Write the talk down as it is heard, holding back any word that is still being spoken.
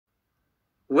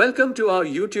Welcome to our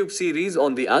YouTube series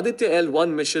on the Aditya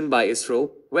L1 mission by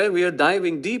ISRO, where we are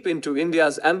diving deep into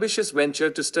India's ambitious venture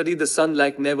to study the sun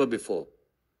like never before.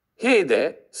 Hey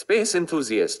there, space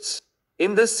enthusiasts!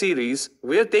 In this series,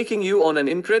 we are taking you on an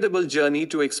incredible journey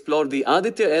to explore the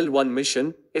Aditya L1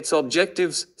 mission, its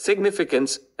objectives,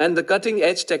 significance, and the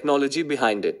cutting-edge technology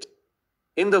behind it.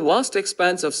 In the vast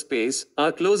expanse of space,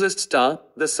 our closest star,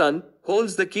 the Sun,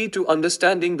 holds the key to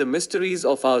understanding the mysteries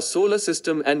of our solar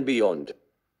system and beyond.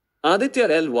 Aditya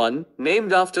L1,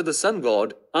 named after the sun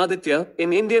god, Aditya,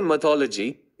 in Indian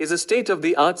mythology, is a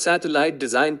state-of-the-art satellite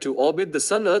designed to orbit the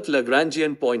Sun-Earth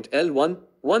Lagrangian point L1,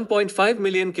 1.5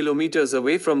 million kilometers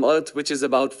away from Earth, which is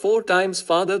about 4 times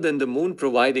farther than the Moon,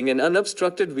 providing an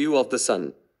unobstructed view of the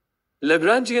Sun.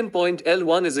 Lagrangian point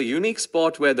L1 is a unique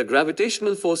spot where the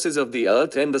gravitational forces of the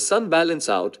Earth and the Sun balance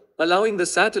out, allowing the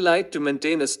satellite to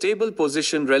maintain a stable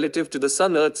position relative to the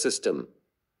Sun-Earth system.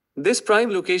 This prime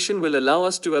location will allow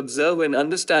us to observe and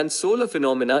understand solar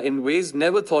phenomena in ways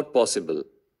never thought possible.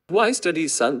 Why study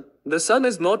Sun? The Sun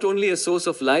is not only a source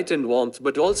of light and warmth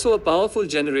but also a powerful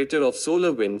generator of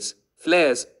solar winds,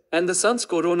 flares, and the Sun's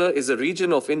corona is a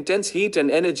region of intense heat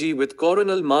and energy with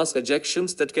coronal mass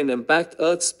ejections that can impact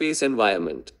Earth's space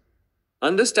environment.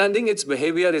 Understanding its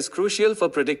behavior is crucial for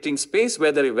predicting space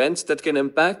weather events that can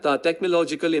impact our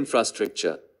technological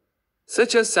infrastructure,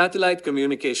 such as satellite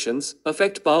communications,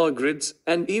 affect power grids,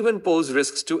 and even pose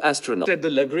risks to astronauts. At the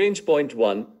Lagrange point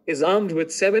 1 is armed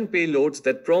with 7 payloads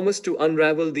that promise to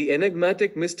unravel the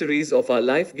enigmatic mysteries of our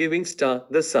life-giving star,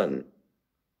 the Sun.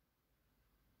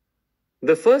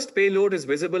 The first payload is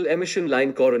Visible Emission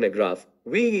Line Coronagraph,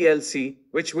 VELC,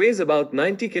 which weighs about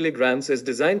 90 kilograms, is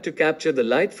designed to capture the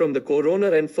light from the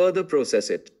corona and further process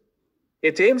it.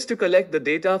 It aims to collect the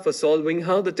data for solving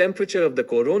how the temperature of the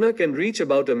corona can reach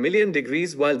about 1,000,000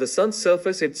 degrees while the Sun's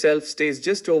surface itself stays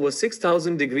just over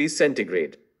 6,000 degrees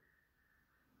centigrade.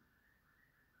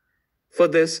 For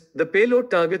this, the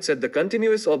payload targets at the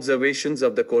continuous observations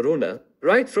of the corona,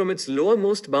 right from its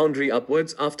lowermost boundary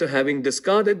upwards after having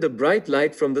discarded the bright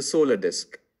light from the solar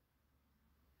disk.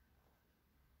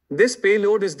 This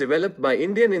payload is developed by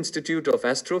Indian Institute of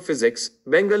Astrophysics,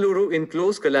 Bengaluru, in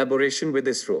close collaboration with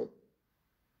ISRO.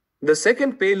 The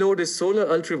second payload is Solar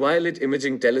Ultraviolet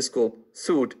Imaging Telescope,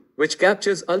 SUIT, which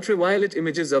captures ultraviolet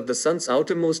images of the Sun's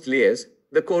outermost layers,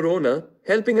 the corona,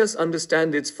 helping us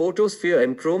understand its photosphere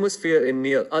and chromosphere in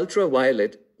near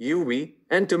ultraviolet, UV,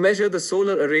 and to measure the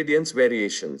solar irradiance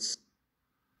variations.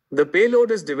 The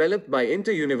payload is developed by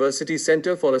Inter-University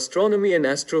Center for Astronomy and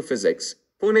Astrophysics,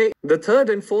 Pune. The third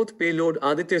and fourth payload,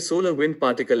 Aditya Solar Wind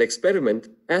Particle Experiment,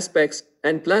 ASPECS,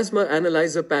 and Plasma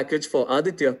Analyzer Package for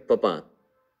Aditya, Papa.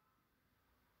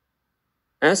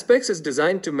 ASPECS is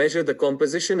designed to measure the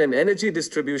composition and energy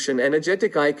distribution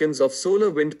energetic icons of solar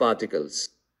wind particles.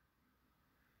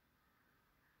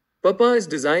 PAPA is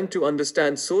designed to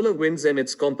understand solar winds and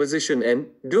its composition and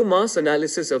do mass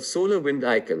analysis of solar wind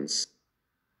icons.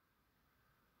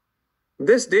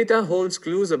 This data holds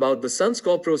clues about the Sun's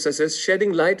core processes,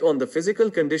 shedding light on the physical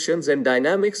conditions and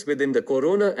dynamics within the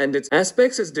corona, and its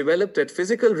ASPECS is developed at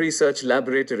Physical Research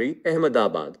Laboratory,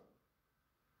 Ahmedabad.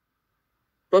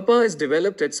 PAPA is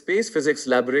developed at Space Physics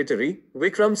Laboratory,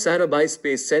 Vikram Sarabhai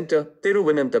Space Center,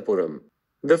 Thiruvananthapuram.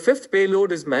 The fifth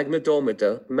payload is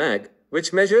Magnetometer, MAG,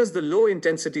 which measures the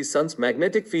low-intensity Sun's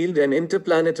magnetic field and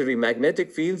interplanetary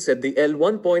magnetic fields at the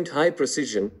L1 point high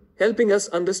precision, helping us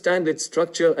understand its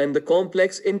structure and the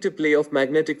complex interplay of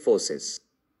magnetic forces.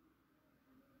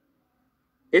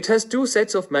 It has 2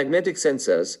 sets of magnetic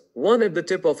sensors, one at the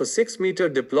tip of a 6-meter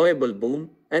deployable boom,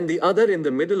 and the other in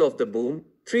the middle of the boom,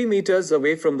 3 meters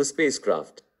away from the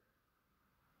spacecraft.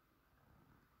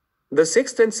 The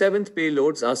sixth and seventh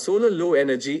payloads are Solar Low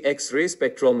Energy X-ray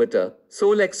Spectrometer,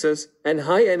 SOLEXes, and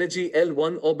High Energy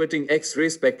L1 Orbiting X-ray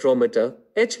Spectrometer,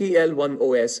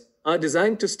 HEL1OS, are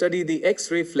designed to study the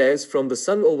X-ray flares from the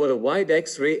Sun over a wide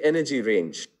X-ray energy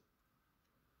range.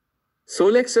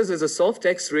 SOLEXes is a soft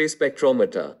X-ray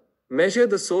spectrometer. Measure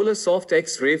the solar soft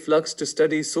X-ray flux to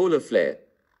study solar flare.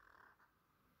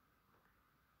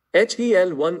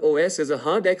 HEL1OS is a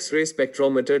hard X-ray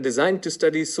spectrometer designed to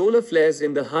study solar flares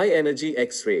in the high-energy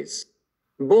X-rays.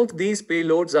 Both these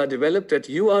payloads are developed at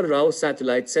U.R. Rao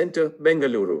Satellite Center,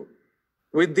 Bengaluru.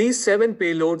 With these 7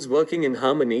 payloads working in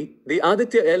harmony, the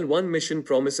Aditya L1 mission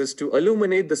promises to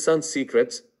illuminate the Sun's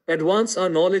secrets, advance our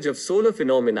knowledge of solar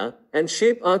phenomena, and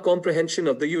shape our comprehension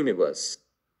of the universe.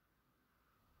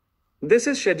 This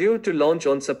is scheduled to launch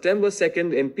on September 2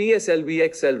 in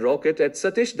PSLV-XL rocket at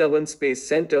Satish Dhawan Space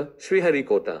Center,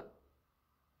 Sriharikota.